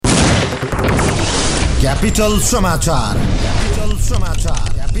Capital समाचार।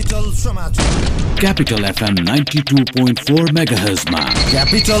 Capital FM 92.4 MHz मा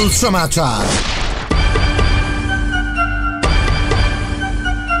capital समाचार।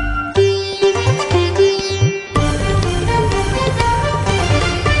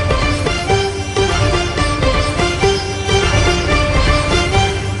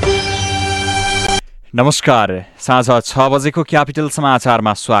 नमस्कार, साँझ 6 बजेको क्यापिटल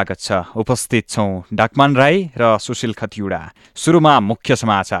समाचारमा स्वागत छ। उपस्थित छौं डाकमान राई र सुशील खतिवडा। सुरुमा मुख्य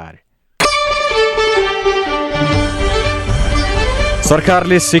समाचार।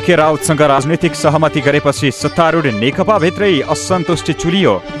 सरकारले सीके राउतसँग राजनीतिक सहमति गरेपछि सत्तारूढ नेकपाभित्रै असन्तुष्टि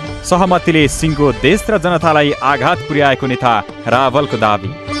चुलियो। सहमतिले सिङ्गो देश र जनतालाई आघात पुर्याएको नेता रावलको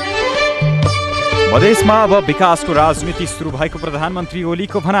दावी। मधेसमा अब विकासको राजनीति सुरु भएको प्रधानमन्त्री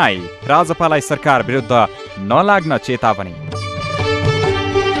ओलीको भनाई। राजपालाई सरकार विरुद्ध नलाग्न चेतावनी।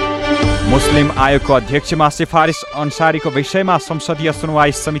 मुस्लिम आयोगको अध्यक्षमा सिफारिस अन्सारीको विषयमा संसदीय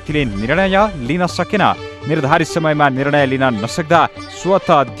सुनवाई समितिले निर्णय लिन सकेन। निर्धारित समयमा निर्णय लिन नसक्दा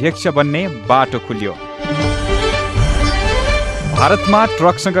स्वतः अध्यक्ष बन्ने बाटो खुल्यो। भारतमा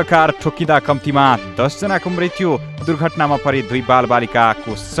ट्रकसँग कार ठोकिँदा कम्तीमा 10 जनाको मृत्यु। दुर्घटनामा परि 2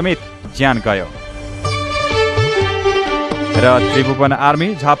 बालबालिकाको समेत ज्यान गयो। र Tribhuvan army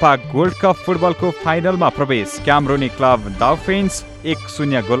Jhapa gold cup फुटबलको फाइनलमा प्रवेश। क्यामरूनी क्लब डल्फिन्स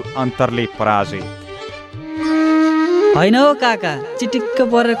 1-0 गोल अन्तरले पराजित। होइन हो काका, चिटिक्क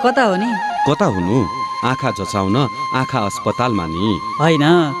परेर कता हो नि? कता हुनु? आँखा जचाउन आँखा अस्पतालमा नि। होइन,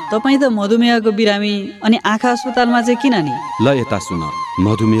 तपाईँ त मधुमेहको बिरामी, अनि आँखा अस्पतालमा चाहिँ किन नि? ल यता सुन,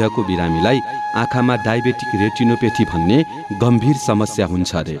 मधुमेहको बिरामीलाई आँखामा डायबेटिक रेटिनोपेथी भन्ने गम्भीर समस्या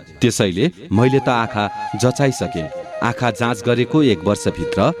हुन्छ अरे। त्यसैले मैले त आँखा जचाइसकेँ। आँखा जाँच गरेको 1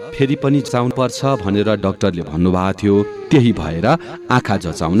 वर्षभित्र फेरि पनि जचाउनु पर्छ भनेर डाक्टरले भन्नुभएको थियो। त्यही भएर आँखा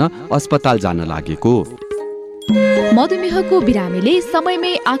जचाउन अस्पताल जान लागेको। मधुमेहको बिरामीले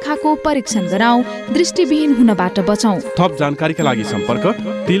समयमै आँखाको परीक्षण गराउँ, दृष्टिविहीन हुनबाट बचाउँ। थप जानकारीका लागि सम्पर्क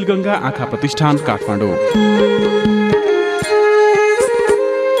तिलगङ्गा आँखा प्रतिष्ठान काठमाडौँ।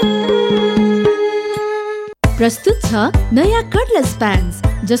 प्रस्तुत छ नयाँ कर्डलेस प्यान्ट्स,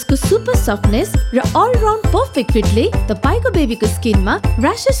 जसको सुपर सफ्टनेस र अलराउन्ड पर्फेक्ट फिटले तपाईको बेबीको स्किनमा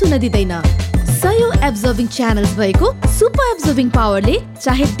र्यासेस हुन दिँदैन। 100 एब्जर्भिङ च्यानल्स भएको सुपर एब्जर्भिङ पावरले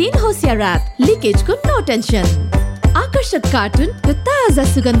चाहे दिन होस् या रात, लिकेजको नो टेन्सन। आकर्षक कार्टुन र ताजा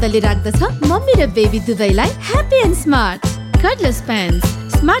सुगन्धले राख्दछ मम्मी र बेबी दुवैलाई happy and smart. Cordless pants,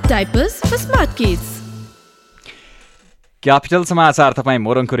 smart diapers for smart kids. Capital समाचार तपाईँ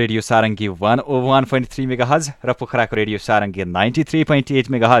मोरङको रेडियो सारङ्गी 101.3 मेगाहर्ज र पोखराको रेडियो सारङ्गी 93.8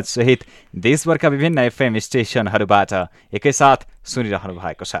 मेगाहर्ज सहित देशभरका विभिन्न एफएम स्टेशनहरूबाट एकैसाथ सुनिरहनु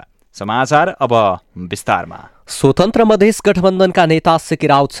भएको छ। समाचार अब विस्तारमा। स्वतन्त्र मधेस गठबन्धनका नेता सीके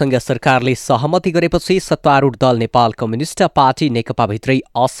राउतसँग सरकारले सहमति गरेपछि सत्तारूढ दल नेपाल कम्युनिस्ट पार्टी नेकपाभित्रै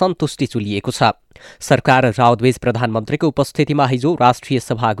असन्तुष्टि चुलिएको छ। सरकार र राउतबीच प्रधानमन्त्रीको उपस्थितिमा हिजो राष्ट्रिय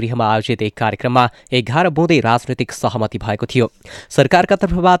सभागृहमा आयोजित एक कार्यक्रममा 11 बुँदे राजनैतिक सहमति भएको थियो। सरकारका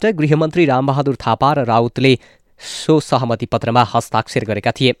तर्फबाट गृहमन्त्री रामबहादुर थापा र राउतले सो सहमति पत्रमा हस्ताक्षर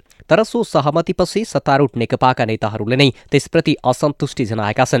गरेका थिए। तर सो सहमतिपछि सत्तारूढ नेकपाका नेताहरूले नै त्यसप्रति असन्तुष्टि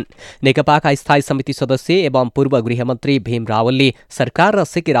जनाएका छन्। नेकपाका स्थायी समिति सदस्य एवं पूर्व गृहमन्त्री भीम रावलले सरकार र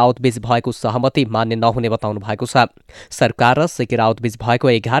सीके राउतबीच भएको सहमति मान्य नहुने बताउनु भएको छ। सरकार र सीके राउतबीच भएको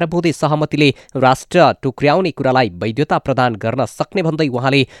 11 बुँदे सहमतिले राष्ट्र टुक्र्याउने कुरालाई वैधता प्रदान गर्न सक्ने भन्दै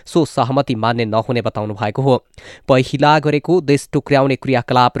उहाँले सो सहमति मान्य नहुने बताउनु भएको हो। पहिला गरेको देश टुक्र्याउने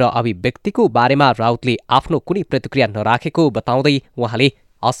क्रियाकलाप र अभिव्यक्तिको बारेमा राउतले आफ्नो कुनै प्रतिक्रिया नराखेको बताउँदै उहाँले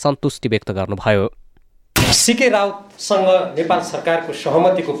असन्तुष्टि व्यक्त गर्नुभयो। सीके राउतसँग नेपाल सरकारको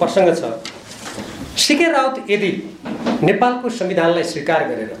सहमतिको प्रसङ्ग छ। सीके राउत यदि नेपालको संविधानलाई स्वीकार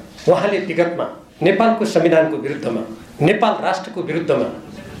गरेर उहाँले विगतमा नेपालको संविधानको विरुद्धमा, नेपाल राष्ट्रको विरुद्धमा,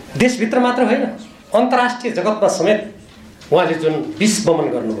 देशभित्र मात्र होइन अन्तर्राष्ट्रिय जगतमा समेत उहाँले जुन विषबमन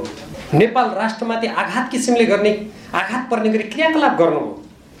गर्नुभयो, नेपाल राष्ट्रमाथि आघात किसिमले गर्ने, आघात पर्ने गरी क्रियाकलाप गर्नुभयो,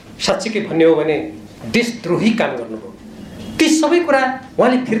 साँच्चीकै भन्ने हो भने देशद्रोही काम गर्नुभयो। ती सबै कुरा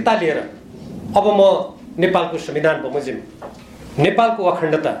उहाँले फिर्ता लिएर अब म नेपालको संविधान बमोजिम, नेपालको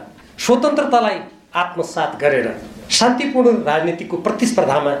अखण्डता, स्वतन्त्रतालाई आत्मसात गरेर शान्तिपूर्ण राजनीतिको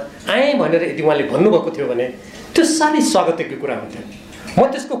प्रतिस्पर्धामा आएँ भनेर यदि उहाँले भन्नुभएको थियो भने त्यो साह्रै स्वागतयोग्य कुरा हुन्थ्यो। म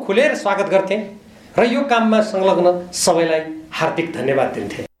त्यसको खुलेर स्वागत गर्थेँ र यो काममा संलग्न सबैलाई हार्दिक धन्यवाद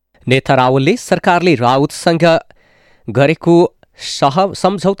दिन्थेँ। नेता रावलले सरकारले राउतसँग गरेको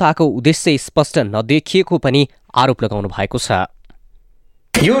सम्झौताको उद्देश्य स्पष्ट नदेखिएको पनि आरोप लगाउनु भएको छ।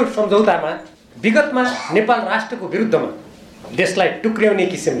 यो सम्झौतामा विगतमा नेपाल राष्ट्रको विरुद्धमा देशलाई टुक्र्याउने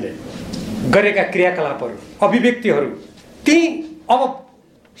किसिमले गरेका क्रियाकलापहरू, अभिव्यक्तिहरू ती अब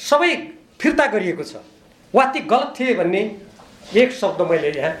सबै फिर्ता गरिएको छ। वा ती गलत थिए भन्ने एक शब्द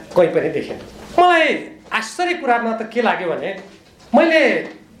मैले यहाँ कहीँ पनि देखेन। मलाई आश्चर्य कुरामा त के लाग्यो भने मैले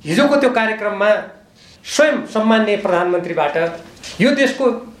हिजोको त्यो कार्यक्रममा स्वयं सम्माननीय प्रधानमन्त्रीबाट यो देशको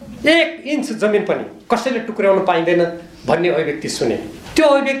 1 इन्च जमिन पनि कसैले टुक्र्याउन पाइँदैन भन्ने अभिव्यक्ति सुने। त्यो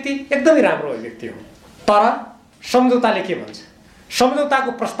अभिव्यक्ति एकदमै राम्रो अभिव्यक्ति हो। तर सम्झौताले के भन्छ?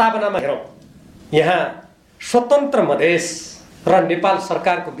 सम्झौताको प्रस्तावनामा हेरौँ, यहाँ स्वतन्त्र मधेस र नेपाल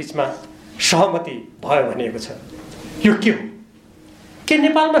सरकारको बिचमा सहमति भयो भनिएको छ। यो के हो? के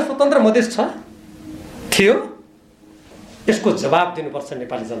नेपालमा स्वतन्त्र मधेस छ? थियो? यसको जवाब दिनुपर्छ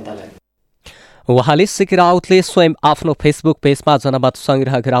नेपाली जनतालाई। उहाँले सिके राउतले स्वयं आफ्नो फेसबुक पेजमा जनमत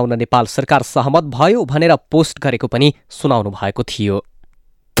संग्रह गराउन नेपाल सरकार सहमत भयो भनेर पोस्ट गरेको पनि सुनाउनु भएको थियो।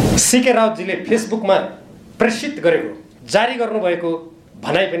 सिके राउतजीले फेसबुकमा प्रेषित गरेको जारी गर्नुभएको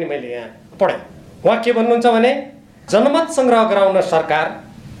भनाइ पनि मैले यहाँ पढेँ। उहाँ के भन्नुहुन्छ भने जनमत संग्रह गराउन सरकार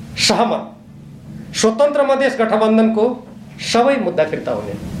सहमत, स्वतन्त्र मधेस गठबन्धनको सबै मुद्दा फिर्ता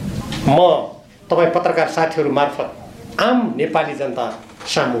हुने। म तपाईँ पत्रकार साथीहरू मार्फत आम नेपाली जनता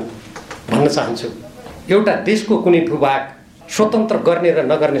सामु भन्न चाहन्छु, एउटा देशको कुनै भूभाग स्वतन्त्र गर्ने र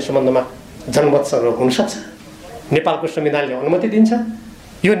नगर्ने सम्बन्धमा जनमत संग्रह हुन सक्छ? नेपालको संविधानले अनुमति दिन्छ।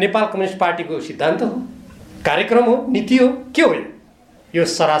 यो नेपाल कम्युनिस्ट पार्टीको सिद्धान्त हो, कार्यक्रम हो, नीति हो, के हो? यो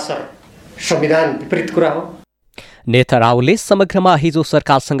सरासर संविधान विपरीत कुरा हो। नेता रावलले समग्रमा हिजो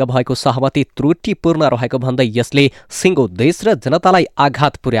सरकारसँग भएको सहमति त्रुटिपूर्ण रहेको भन्दै यसले सिङ्गो देश र जनतालाई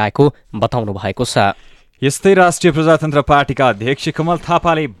आघात पुर्याएको बताउनु भएको छ। यस्तै राष्ट्रिय प्रजातन्त्र पार्टीका अध्यक्ष कमल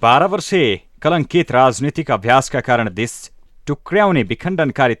थापाले 12 वर्षे कलङ्कित राजनीतिक अभ्यासका कारण देश टुक्र्याउने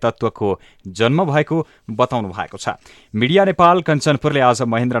विखण्डनकारी तत्त्वको जन्म भएको बताउनु भएको छ। मिडिया नेपाल कञ्चनपुरले आज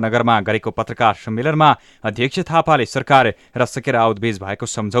महेन्द्रनगरमा गरेको पत्रकार सम्मेलनमा अध्यक्ष थापाले सरकार र सिके राउतबीच भएको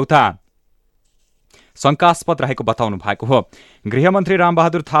सम्झौता शङ्कास्पद रहेको बताउनु भएको हो। गृहमन्त्री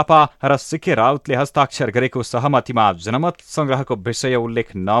रामबहादुर थापा र सिके राउतले हस्ताक्षर गरेको सहमतिमा जनमत संग्रहको विषय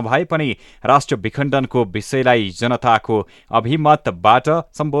उल्लेख नभए पनि राष्ट्र विखण्डनको विषयलाई जनताको अभिमतबाट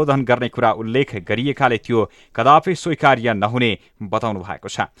सम्बोधन गर्ने कुरा उल्लेख गरिएकाले त्यो कदापि स्वीकार्य नहुने बताउनु भएको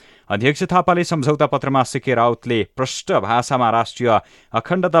छ। अध्यक्ष थापाले सम्झौता पत्रमा सिके राउतले प्रष्ट भाषामा राष्ट्रिय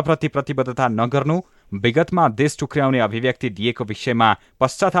अखण्डताप्रति प्रतिबद्धता नगर्नु, विगतमा देश टुक्र्याउने अभिव्यक्ति दिएको विषयमा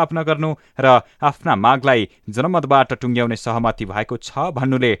पश्चाताप नगर्नु र आफ्ना मागलाई जनमतबाट टुङ्ग्याउने सहमति भएको छ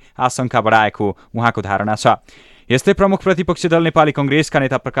भन्नुले आशंका बढाएको उहाँको धारणा छ। यस्तै प्रमुख प्रतिपक्षी दल नेपाली कङ्ग्रेसका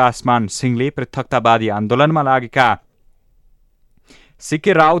नेता प्रकाशमान सिंहले पृथकतावादी आन्दोलनमा लागेका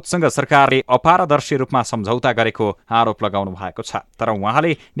सिके राउतसँग सरकारले अपारदर्शी रूपमा सम्झौता गरेको आरोप लगाउनु भएको छ। तर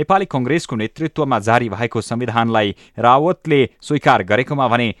उहाँले नेपाली कङ्ग्रेसको नेतृत्वमा जारी भएको संविधानलाई रावतले स्वीकार गरेकोमा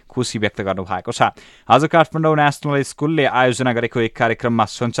भने खुसी व्यक्त गर्नु भएको छ। आज काठमाडौँ नेशनल स्कुलले आयोजना गरेको एक कार्यक्रममा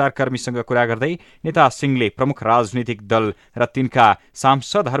सञ्चारकर्मीसँग कुरा गर्दै नेता सिंहले प्रमुख राजनीतिक दल र तिनका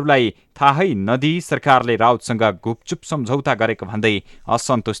सांसदहरूलाई थाहै नदिई सरकारले राउतसँग गुपचुप सम्झौता गरेको भन्दै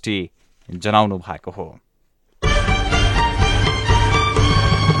असन्तुष्टि जनाउनु भएको हो।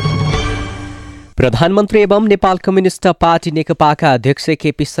 प्रधानमन्त्री एवं नेपाल कम्युनिस्ट पार्टी नेकपाका अध्यक्ष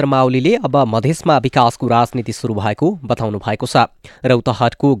केपी शर्मा ओलीले अब मधेसमा विकासको राजनीति शुरू भएको बताउनु भएको छ।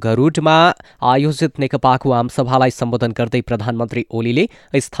 रौतहटको गरुडमा आयोजित नेकपाको आमसभालाई सम्बोधन गर्दै प्रधानमन्त्री ओलीले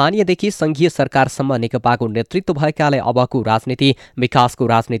स्थानीयदेखि संघीय सरकारसम्म नेकपाको नेतृत्व भएकाले अबको राजनीति विकासको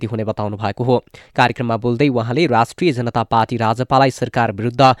राजनीति हुने बताउनु भएको हो। कार्यक्रममा बोल्दै उहाँले राष्ट्रिय जनता पार्टी राजपालाई सरकार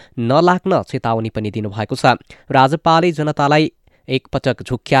विरुद्ध नलाग्न चेतावनी पनि दिनुभएको छ। राजपाले जनतालाई एकपटक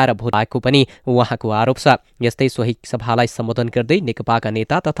झुक्क्याएर भोट आएको पनि उहाँको आरोप छ। यस्तै सोही सभालाई सम्बोधन गर्दै नेकपाका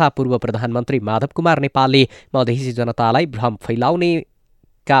नेता तथा पूर्व प्रधानमन्त्री माधव कुमार नेपालले मधेसी जनतालाई भ्रम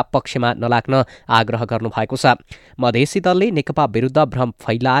फैलाउनेका पक्षमा नलाग्न आग्रह गर्नुभएको छ। मधेसी दलले नेकपा विरुद्ध भ्रम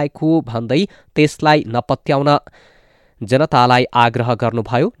फैलाएको भन्दै त्यसलाई नपत्याउन जनतालाई आग्रह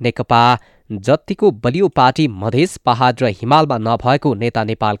गर्नुभयो। नेकपा जतिको बलियो पार्टी मधेस, पहाड र हिमालमा नभएको नेता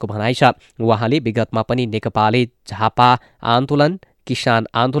नेपालको भनाइ छ। उहाँले विगतमा पनि नेकपाले झापा आन्दोलन, किसान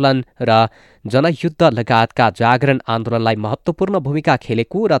आन्दोलन र जनयुद्ध लगायतका जागरण आन्दोलनलाई महत्त्वपूर्ण भूमिका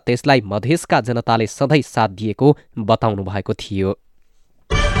खेलेको र त्यसलाई मधेसका जनताले सधैँ साथ दिएको बताउनु भएको थियो।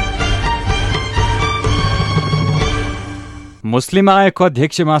 मुस्लिम आयोगको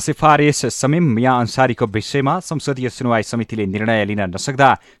अध्यक्षमा सिफारिस समीम मिया अन्सारीको विषयमा संसदीय सुनवाई समितिले निर्णय लिन नसक्दा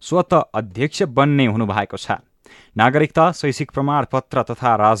स्वतः अध्यक्ष बन्ने हुनुभएको छ। नागरिकता, शैक्षिक प्रमाणपत्र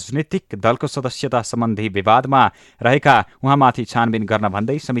तथा राजनीतिक दलको सदस्यता सम्बन्धी विवादमा रहेका उहाँमाथि छानबिन गर्न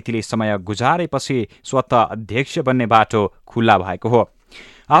भन्दै समितिले समय गुजारेपछि स्वतः अध्यक्ष बन्ने बाटो खुल्ला भएको हो।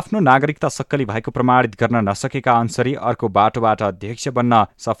 आफ्नो नागरिकता सक्कली भएको प्रमाणित गर्न नसकेका अन्सारी अर्को बाटोबाट अध्यक्ष बन्न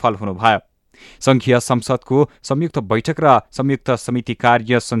सफल हुनुभयो। संघीय संसदको संयुक्त बैठक र संयुक्त समिति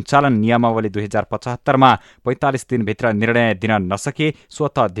कार्य सञ्चालन नियमावली 2075मा 45 दिनभित्र निर्णय दिन नसके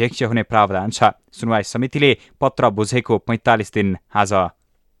स्वत अध्यक्ष हुने प्रावधान छ। सुनवाई समितिले पत्र बुझेको 45 दिन आज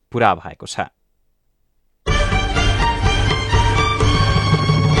पूरा भएको छ।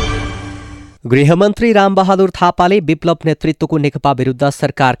 गृहमन्त्री रामबहादुर थापाले विप्लव नेतृत्वको नेकपा विरुद्ध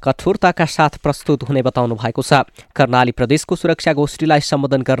सरकार कठोरताका साथ प्रस्तुत हुने बताउनु भएको छ। कर्णाली प्रदेशको सुरक्षा गोष्ठीलाई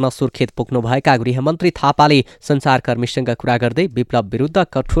सम्बोधन गर्न सुर्खेत पुग्नुभएका गृहमन्त्री थापाले सञ्चारकर्मीसँग कुरा गर्दै विप्लव विरुद्ध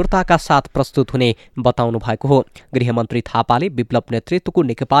कठोरताका साथ प्रस्तुत हुने बताउनु भएको हो। गृहमन्त्री थापाले विप्लव नेतृत्वको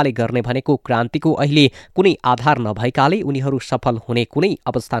नेकपाले गर्ने भनेको क्रान्तिको अहिले कुनै आधार नभएकाले उनीहरू सफल हुने कुनै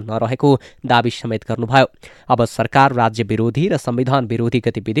अवस्था नरहेको दावी समेत गर्नुभयो। अब सरकार राज्य विरोधी र संविधान विरोधी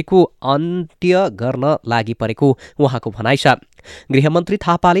गतिविधिको अन्त्य गर्न लागि परेको उहाँको भनाइ छ। गृहमन्त्री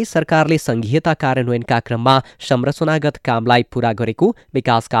थापाले सरकारले संघीयता कार्यान्वयनका क्रममा संरचनागत कामलाई पूरा गरेको,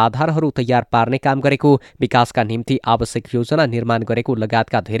 विकासका आधारहरू तयार पार्ने काम गरेको, विकासका निम्ति आवश्यक योजना निर्माण गरेको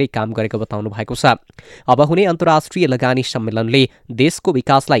लगायतका धेरै काम गरेको बताउनु भएको छ। अब हुने अन्तर्राष्ट्रिय लगानी सम्मेलनले देशको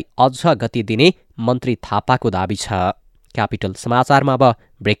विकासलाई अझ गति दिने मन्त्री थापाको दावी छ। क्यापिटल समाचारमा अब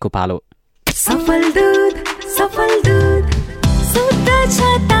ब्रेकको पालो। सफल दूध, सफल दूध, शुद्ध छ,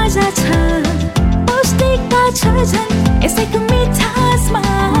 ताजा छ, पौष्टिकता छ झन् यसैको मिठासमा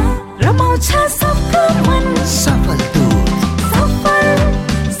रमाउँछ सबको मन। सफल दूध, सफल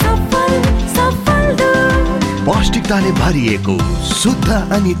सफल सफल दूध, पौष्टिकताले भरिएको शुद्ध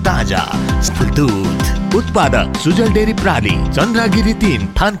अनि ताजा सफल दूध। उत्पादक सुजल डेरी प्राली, चन्द्रगिरी 3,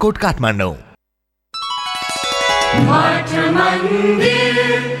 थानकोट, काठमाडौँ। मठ मन्दिर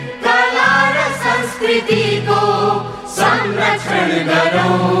कला र संस्कृतिको संरक्षण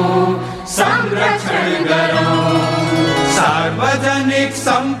गरौँ, संरक्षण गरौँ। सार्वजनिक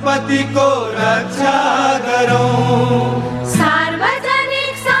सम्पत्तिको रक्षा गरौँ,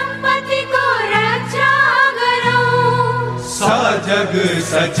 सार्वजनिक सम्पत्तिको रक्षा गरौँ। सजग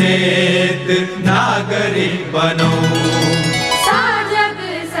सचेत नागरिक बनौँ, सजग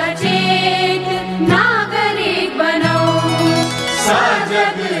सचेत नागरिक बनौँ,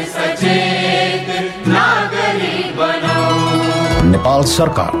 सजग सचेत नागरिक बनौँ। नेपाल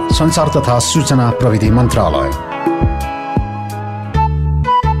सरकार, संचार तथा सूचना प्रविधि मन्त्रालय।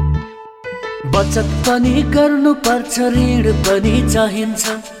 बचत पनि गर्नुपर्छ, ऋण पनि चाहिन्छ,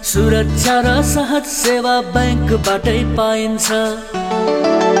 सुरक्षा र सहज सेवा बैंकबाटै पाइन्छ।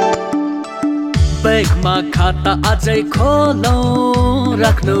 बैंकमा खाता अझै खोलौँ,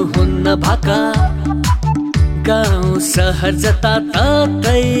 राख्नुहुन्न भाका, गाउँ सहर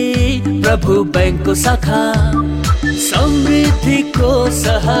जताततै प्रभु बैंकको शाखा। समृद्धिको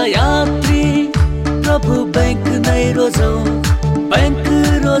सहयात्री प्रभु बैंक नै रोजौँ, बैंक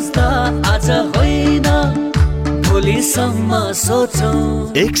रोज्दा आज होइन भोलिसम्म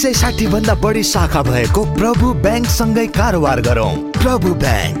सोचौँ। 160 भन्दा बढी शाखा भएको प्रभु बैंक सँगै कारोबार गरौँ। प्रभु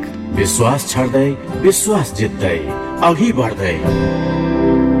बैंक, विश्वास छाड्दै विश्वास जित्दै अघि बढ्दै।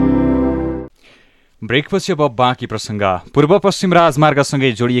 ब्रेकपछि अब बाँकी प्रसङ्ग। पूर्व पश्चिम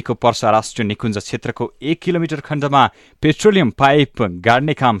राजमार्गसँगै जोडिएको पर्सा राष्ट्रिय निकुञ्ज क्षेत्रको 1 किलोमिटर खण्डमा पेट्रोलियम पाइप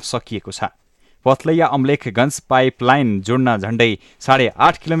गाड्ने काम सकिएको छ। पथलैया अम्लेखगञ्ज पाइपलाइन जोड्न झण्डै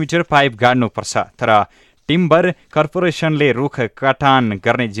 8.5 किलोमिटर पाइप गाड्नुपर्छ। तर टिम्बर कर्पोरेसनले रुख कटान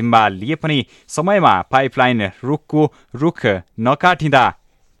गर्ने जिम्मा लिए पनि समयमा पाइपलाइन रुख नकाटिँदा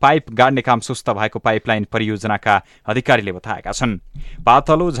पाइप गाड्ने काम सुस्त भएको पाइपलाइन परियोजनाका अधिकारीले बताएका छन्।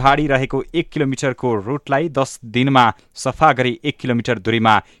 पातलो झाडी रहेको 1 किलोमिटरको रुटलाई 10 दिनमा सफा गरी 1 किलोमिटर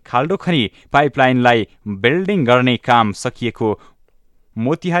दूरीमा खाल्डो खनी पाइपलाइनलाई बिल्डिङ गर्ने काम सकिएको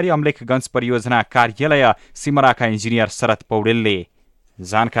मोतिहारी अम्लेखगञ्ज परियोजना कार्यालय सिमराका इन्जिनियर शरद पौडेलले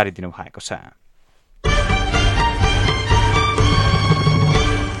जानकारी दिनुभएको छ।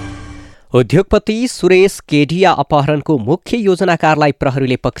 उद्योगपति सुरेश केडिया अपहरणको मुख्य योजनाकारलाई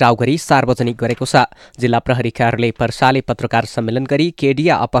प्रहरीले पक्राउ गरी सार्वजनिक गरेको छ। जिल्ला प्रहरी कार्यालय पर्साले पत्रकार सम्मेलन गरी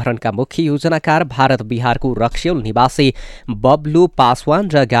केडिया अपहरणका मुख्य योजनाकार भारत बिहारको रक्स्यौल निवासी बब्लु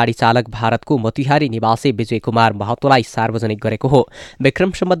पासवान र गाडी चालक भारतको मोतिहारी निवासी विजय कुमार महतोलाई सार्वजनिक गरेको हो।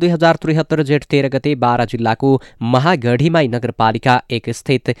 विक्रम सम्वत 2073 जेठ 13 गते बारा जिल्लाको महागढीमाई नगरपालिका 1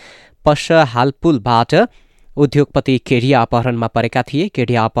 स्थित पशहालपुलबाट उद्योगपति केडिया अपहरणमा परेका थिए।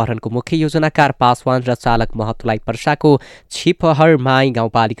 केडिया अपहरणको मुख्य योजनाकार पासवान र चालक महतोलाई पर्साको छिपहरमाई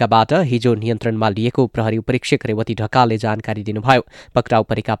गाउँपालिकाबाट हिजो नियन्त्रणमा लिएको प्रहरी उपरीक्षक रेवती ढकालले जानकारी दिनुभयो। पक्राउ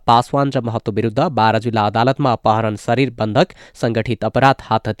परेका पासवान र महतो विरुद्ध बारा जिल्ला अदालतमा अपहरण, शरीर बन्धक, संगठित अपराध,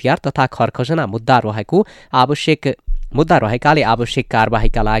 हात हतियार तथा खरखजना मुद्दा रहेको आवश्यक मुद्दा रहेकाले आवश्यक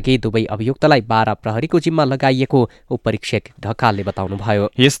कारबाहीका लागि दुवै अभियुक्तलाई 12 प्रहरीको जिम्मा लगाइएको उपरीक्षक ढकालले बताउनुभयो।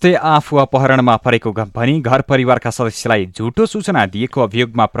 यस्तै आफू अपहरणमा परेको भनी घर परिवारका सदस्यलाई झुटो सूचना दिएको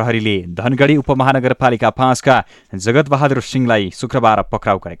अभियोगमा प्रहरीले धनगढी उपमहानगरपालिका 5 का जगतबहादुर सिंहलाई शुक्रबार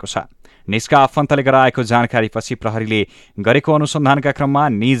पक्राउ गरेको छ। निजका आफन्तले गराएको जानकारीपछि प्रहरीले गरेको अनुसन्धानका क्रममा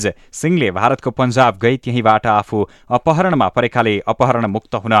निज सिंहले भारतको पन्जाब गई त्यहीँबाट आफू अपहरणमा परेकाले अपहरण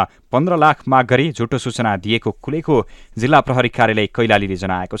मुक्त हुन 15 लाख माग गरी झुटो सूचना दिएको खुलेको जिल्ला प्रहरी कार्यालय कैलालीले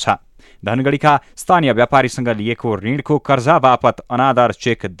जनाएको छ। धनगढीका स्थानीय व्यापारीसँग लिएको ऋणको कर्जा बापत अनादर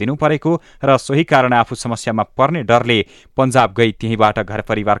चेक दिनु परेको र सोही कारण आफू समस्यामा पर्ने डरले पन्जाब गई त्यहीँबाट घर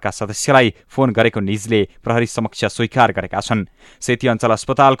परिवारका सदस्यलाई फोन गरेको निजले प्रहरी समक्ष स्वीकार गरेका छन्। सेती अञ्चल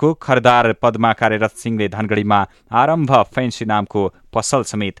अस्पतालको खरिदार पदमा कार्यरत सिंहले धनगढीमा आरम्भ फैन्सी नामको पसल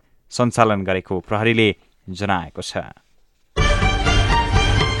समेत सञ्चालन गरेको प्रहरीले जनाएको छ।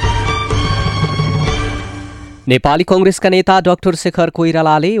 नेपाली कांग्रेसका नेता डाक्टर शेखर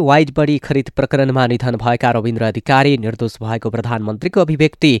कोइरालाले वाइड बडी खरिद प्रकरणमा निधन भएका रविन्द्र अधिकारी निर्दोष भएको प्रधानमन्त्रीको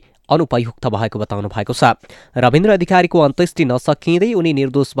अभिव्यक्ति अनुपयुक्त भएको बताउनु भएको छ। रविन्द्र अधिकारीको अन्त्येष्टि नसकिँदै उनी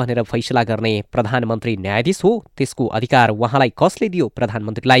निर्दोष भनेर फैसला गर्ने प्रधानमन्त्री न्यायाधीश हो, त्यसको अधिकार उहाँलाई कसले दियो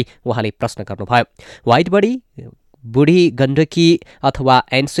प्रधानमन्त्रीलाई उहाँले प्रश्न गर्नुभयो। वाइड बडी बुढी गण्डकी अथवा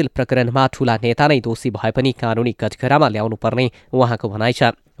एनसेल प्रकरणमा ठूला नेता नै दोषी भए पनि कानूनी कठघरामा ल्याउनु पर्ने उहाँको भनाइ छ।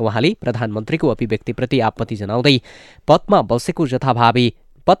 उहाँले प्रधानमन्त्रीको अभिव्यक्तिप्रति आपत्ति जनाउँदै पदमा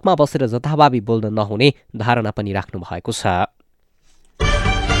बसेर जथाभावी बोल्न नहुने धारणा पनि राख्नु भएको छ।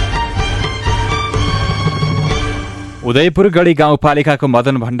 उदयपुर गढी गाउँपालिकाको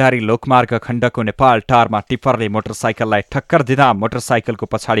मदन भण्डारी लोकमार्ग खण्डको नेपाल टारमा टिप्परले मोटरसाइकललाई ठक्कर दिँदा मोटरसाइकलको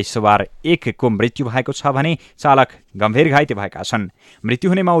पछाडि सवार एकको मृत्यु भएको छ भने चालक गम्भीर घाइते भएका छन्। मृत्यु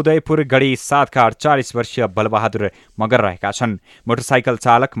हुनेमा उदयपुर गढी 7 का 48 वर्षीय बलबहादुर मगर रहेका छन्। मोटरसाइकल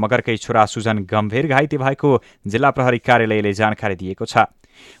चालक मगरकै छोरा सुजन गम्भीर घाइते भएको जिल्ला प्रहरी कार्यालयले जानकारी दिएको छ।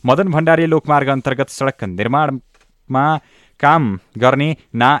 मदन भण्डारी लोकमार्ग अन्तर्गत सडक निर्माणमा काम गर्ने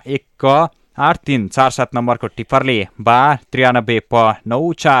ना 1 8347 नम्बरको टिप्परले 93 प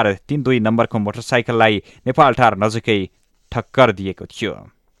 9432 नम्बरको मोटरसाइकललाई नेपालटार नजिकै ठक्कर दिएको थियो।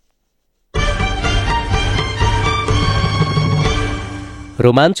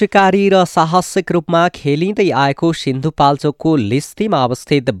 रोमाञ्चकारी र साहसिक रूपमा खेलिँदै आएको सिन्धुपाल्चोकको लिस्तीमा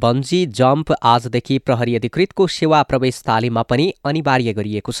अवस्थित बन्जी जम्प आजदेखि प्रहरी अधिकृतको सेवा प्रवेश तालिममा पनि अनिवार्य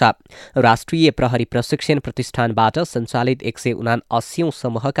गरिएको छ। राष्ट्रिय प्रहरी प्रशिक्षण प्रतिष्ठानबाट सञ्चालित 179औं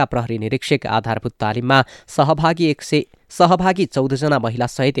समूहका प्रहरी निरीक्षक आधारभूत तालिममा सहभागी 14 जना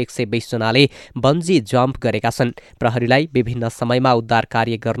महिलासहित 120 जनाले बन्जी जम्प गरेका छन्। प्रहरीलाई विभिन्न समयमा उद्धार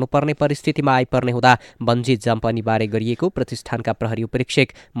कार्य गर्नुपर्ने परिस्थितिमा आइपर्ने हुँदा बन्जी जम्प अनिवार्य गरिएको प्रतिष्ठानका प्रहरी उपरीक्षक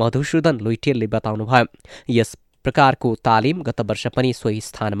मधुसूदन लुइटेलले बताउनुभयो। यस प्रकारको तालिम गत वर्ष पनि सोही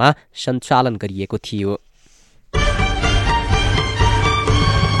स्थानमा सञ्चालन गरिएको थियो।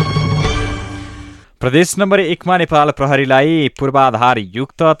 प्रदेश नम्बर 1 मा नेपाल प्रहरीलाई पूर्वाधार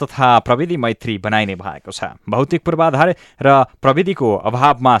युक्त तथा प्रविधि मैत्री बनाइने भएको छ। भौतिक पूर्वाधार र प्रविधिको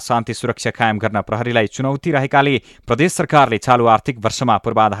अभावमा शान्ति सुरक्षा कायम गर्न प्रहरीलाई चुनौती रहेकाले प्रदेश सरकारले चालु आर्थिक वर्षमा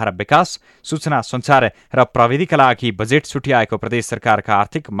पूर्वाधार विकास, सूचना सञ्चार र प्रविधिका लागि बजेट छुट्याएको प्रदेश सरकारका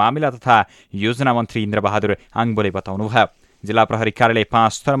आर्थिक मामिला तथा योजना मन्त्री इन्द्रबहादुर आङबोले बताउनुभयो। जिल्ला प्रहरी कार्यालय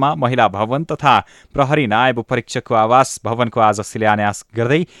 5 स्तरमा महिला भवन तथा प्रहरी नायब उपरीक्षकको आवास भवनको आज शिलान्यास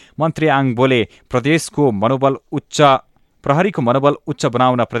गर्दै मन्त्री आङबोले प्रहरीको मनोबल उच्च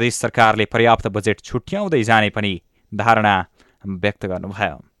बनाउन प्रदेश सरकारले पर्याप्त बजेट छुट्याउँदै जाने पनि धारणा व्यक्त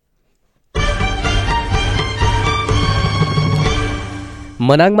गर्नुभयो।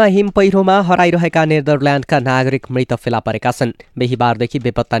 मनाङमा हिम पहिरोमा हराइरहेका नेदरल्यान्डका नागरिक मृत फेला परेका छन्। बिहिबारदेखि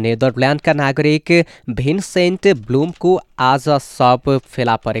बेपत्ता नेदरल्यान्डका नागरिक भिन्सेन्ट ब्लुमको आज शव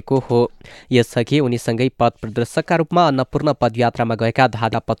फेला परेको हो। यसअघि उनीसँगै पथ प्रदर्शकका रूपमा अन्नपूर्ण पदयात्रामा गएका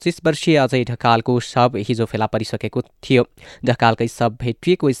धागा 25 वर्षीय अजय ढकालको शव हिजो फेला परिसकेको थियो। ढकालकै शव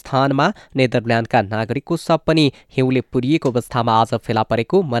भेटिएको स्थानमा नेदरल्यान्डका नागरिकको शव पनि हिउँले पुरिएको अवस्थामा आज फेला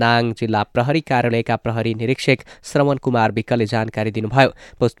परेको मनाङ जिल्ला प्रहरी कार्यालयका प्रहरी निरीक्षक श्रवण कुमार विकले जानकारी दिनुभयो।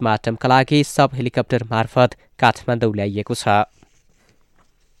 पोस्टमार्टमका लागि शव हेलिकप्टर मार्फत काठमाडौँ ल्याइएको छ।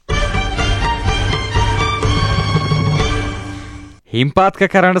 हिमपातका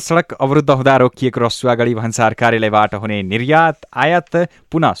कारण सडक अवरुद्ध हुँदा रोकिएको रसुवागढी भन्सार कार्यालयबाट हुने निर्यात आयात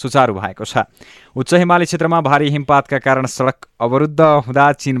पुनः सुचारू भएको छ। उच्च हिमाली क्षेत्रमा भारी हिमपातका कारण सडक अवरुद्ध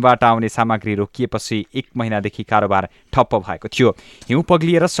हुँदा चीनबाट आउने सामग्री रोकिएपछि 1 महिनादेखि कारोबार ठप्प भएको थियो। हिउँ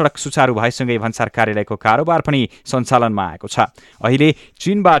पग्लिएर सडक सुचारू भएसँगै भन्सार कार्यालयको कारोबार पनि सञ्चालनमा आएको छ। अहिले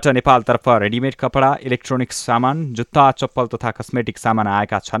चीनबाट नेपालतर्फ रेडिमेड कपडा, इलेक्ट्रोनिक्स सामान, जुत्ता, चप्पल तथा कस्मेटिक सामान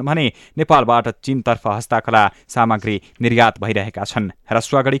आएका छन् भने नेपालबाट चीनतर्फ हस्तकला सामग्री निर्यात भइरहेका छन्।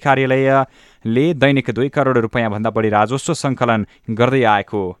 रसुवागढी कार्यालयले दैनिक 2 करोड रुपियाँ भन्दा बढी राजस्व सङ्कलन गर्दै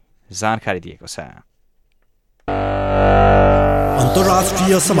आएको जानकारी दिएको छ।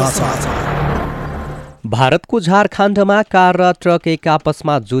 अन्तर्राष्ट्रिय समाचार। भारतको झारखण्डमा कार र ट्रक एक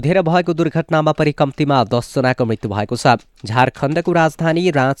आपसमा जुधेर भएको दुर्घटनामा परि कम्तीमा 10 जनाको मृत्यु भएको छ। झारखण्डको राजधानी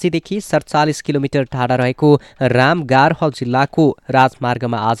राँचीदेखि 47 किलोमिटर टाढा रहेको रामगारहल जिल्लाको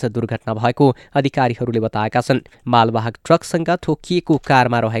राजमार्गमा आज दुर्घटना भएको अधिकारीहरूले बताएका छन्। मालवाहक ट्रकसँग ठोकिएको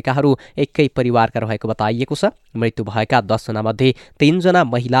कारमा रहेकाहरू एकै परिवारका रहेको बताइएको छ। मृत्यु भएका 10 जनामध्ये 3 जना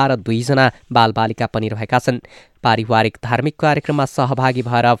महिला र 2 जना बालबालिका पनि रहेका छन्। पारिवारिक धार्मिक कार्यक्रममा सहभागी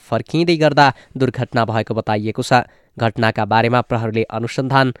भएर फर्किँदै गर्दा दुर्घटना भएको बताइएको छ। घटनाका बारेमा प्रहरीले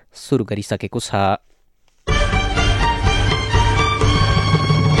अनुसन्धान सुरु गरिसकेको छ।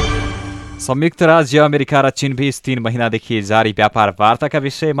 संयुक्त राज्य अमेरिका र चीनबीच 3 महिनादेखि जारी व्यापार वार्ताका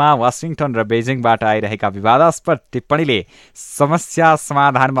विषयमा वाशिङटन र बेजिङबाट आइरहेका विवादास्पद टिप्पणीले समस्या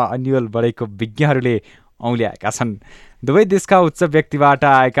समाधानमा अन्यल बढेको विज्ञहरूले औल्याएका छन्। दुवै देशका उच्च व्यक्तिबाट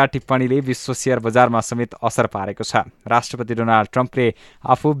आएका टिप्पणीले विश्व शेयर बजारमा समेत असर पारेको छ। राष्ट्रपति डोनाल्ड ट्रम्पले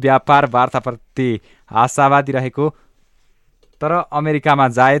आफू व्यापार वार्ताप्रति आशावादी रहेको तर अमेरिकामा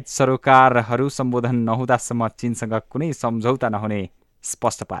जायज सरोकारहरू सम्बोधन नहुँदासम्म चीनसँग कुनै सम्झौता नहुने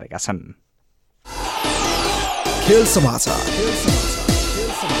स्पष्ट पारेका छन्। खेल समाचार।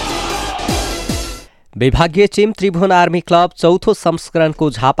 विभागीय टिम त्रिभुवन आर्मी क्लब 4थो संस्करणको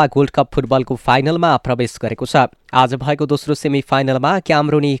झापा गोल्ड कप फुटबलको फाइनलमा प्रवेश गरेको छ। आज भएको दोस्रो सेमी फाइनलमा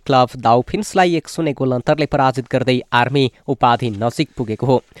क्यामरूनी क्लब डाउफिन्सलाई 1-0 गोल अन्तरले पराजित गर्दै आर्मी उपाधि नजिक पुगेको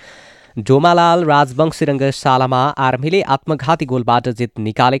हो। डोमालाल राजवंशी रङ्गशालामा आर्मीले आत्मघाती गोलबाट जित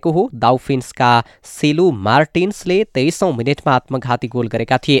निकालेको हो। डाउफिन्सका सेलु मार्टिन्सले 23औं मिनेटमा आत्मघाती गोल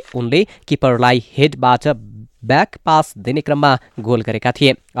गरेका थिए। उनले किपरलाई हेडबाट ब्याक पास दिने क्रममा गोल गरेका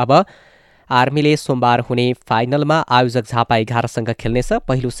थिए। अब आर्मीले सोमबार हुने फाइनलमा आयोजक झापा 11सँग खेल्नेछ।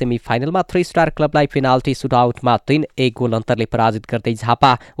 पहिलो सेमी फाइनलमा 3 स्टार क्लबलाई पेनाल्टी सुटआउटमा 3-1 गोल अन्तरले पराजित गर्दै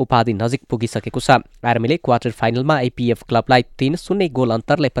झापा उपाधि नजिक पुगिसकेको छ। आर्मीले क्वार्टर फाइनलमा एपीएफ क्लबलाई 3-0 गोल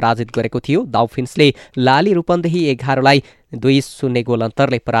अन्तरले पराजित गरेको थियो। डाउफिन्सले लाली रूपन्देही 11लाई 2-0 गोल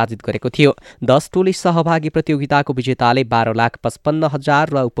अन्तरले पराजित गरेको थियो। 10 टोली सहभागी प्रतियोगिताको विजेताले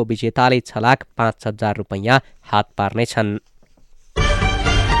 12,55,000 र उपविजेताले 6,05,000 रुपैयाँ हात पार्नेछन्।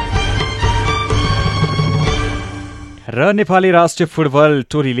 र नेपाली राष्ट्रिय फुटबल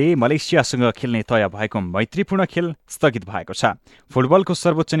टोलीले मलेसियासँग खेल्ने तय भएको मैत्रीपूर्ण खेल स्थगित भएको छ। फुटबलको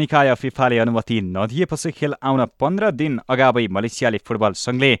सर्वोच्च निकाय फिफाले अनुमति नदिएपछि खेल आउन 15 दिन अगावै मलेसियाली फुटबल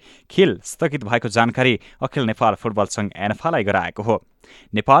संघले खेल स्थगित भएको जानकारी अखिल नेपाल फुटबल संघ एनफालाई गराएको हो।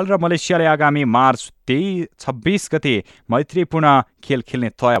 नेपाल र मलेसियाले आगामी मार्च 26 गते मैत्रीपूर्ण खेल खेल्ने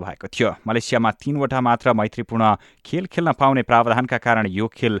तय भएको थियो। मलेसियामा 3 वटा मात्र मैत्रीपूर्ण खेल खेल्न पाउने प्रावधानका कारण यो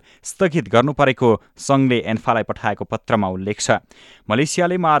खेल स्थगित गर्नुपरेको संघले एन्फालाई पठाएको पत्रमा उल्लेख छ।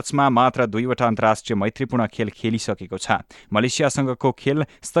 मलेसियाले मार्चमा मात्र 2 वटा अन्तर्राष्ट्रिय मैत्रीपूर्ण खेल खेलिसकेको छ। मलेसियासँगको खेल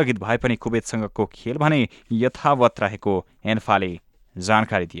स्थगित भए पनि कुवेतसँगको खेल भने यथावत रहेको एन्फाले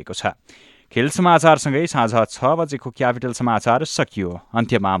जानकारी दिएको छ। खेल समाचारसँगै साँझ 6 बजेको क्यापिटल समाचार सकियो।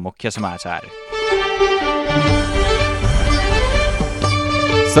 अन्त्यमा मुख्य समाचार।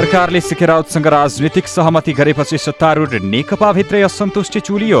 सरकारले सीके राउतसँग राजनीतिक सहमति गरेपछि सत्तारूढ नेकपाभित्रै असन्तुष्टि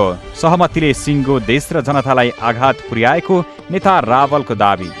चुलियो। सहमतिले सिङ्गो देश र जनतालाई आघात पुर्याएको नेता रावलको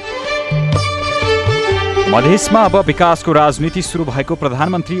दावी। मधेसमा अब विकासको राजनीति सुरु भएको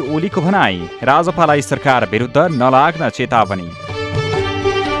प्रधानमन्त्री ओलीको भनाई। राजपालाई सरकार विरुद्ध नलाग्न चेतावनी।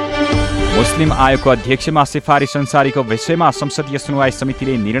 मुस्लिम आयोगको अध्यक्षमा सिफारिस अन्सारीको विषयमा संसदीय सुनवाई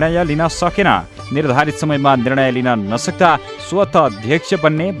समितिले निर्णय लिन सकेन। निर्धारित समयमा निर्णय लिन नसक्दा स्वतः अध्यक्ष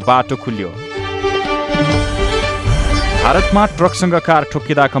बन्ने बाटो खुल्यो। भारतमा ट्रकसँग कार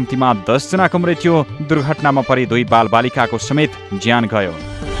ठोक्किँदा कम्तीमा 10 जनाको मृत्यु। दुर्घटनामा परि 2 बालबालिकाको समेत ज्यान गयो।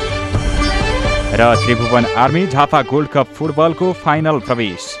 र Tribhuvan army Jhapa gold cup फुटबलको फाइनल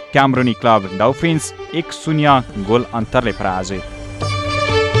प्रवेश। क्यामरूनी क्लब डाउफिन्स 1-0 गोल अन्तरले पराजित।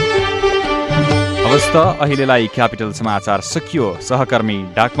 हवस् त अहिलेलाई क्यापिटल समाचार सकियो। सहकर्मी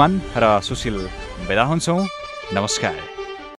डाकमान र सुशील बिदा हुन्छौँ। नमस्कार।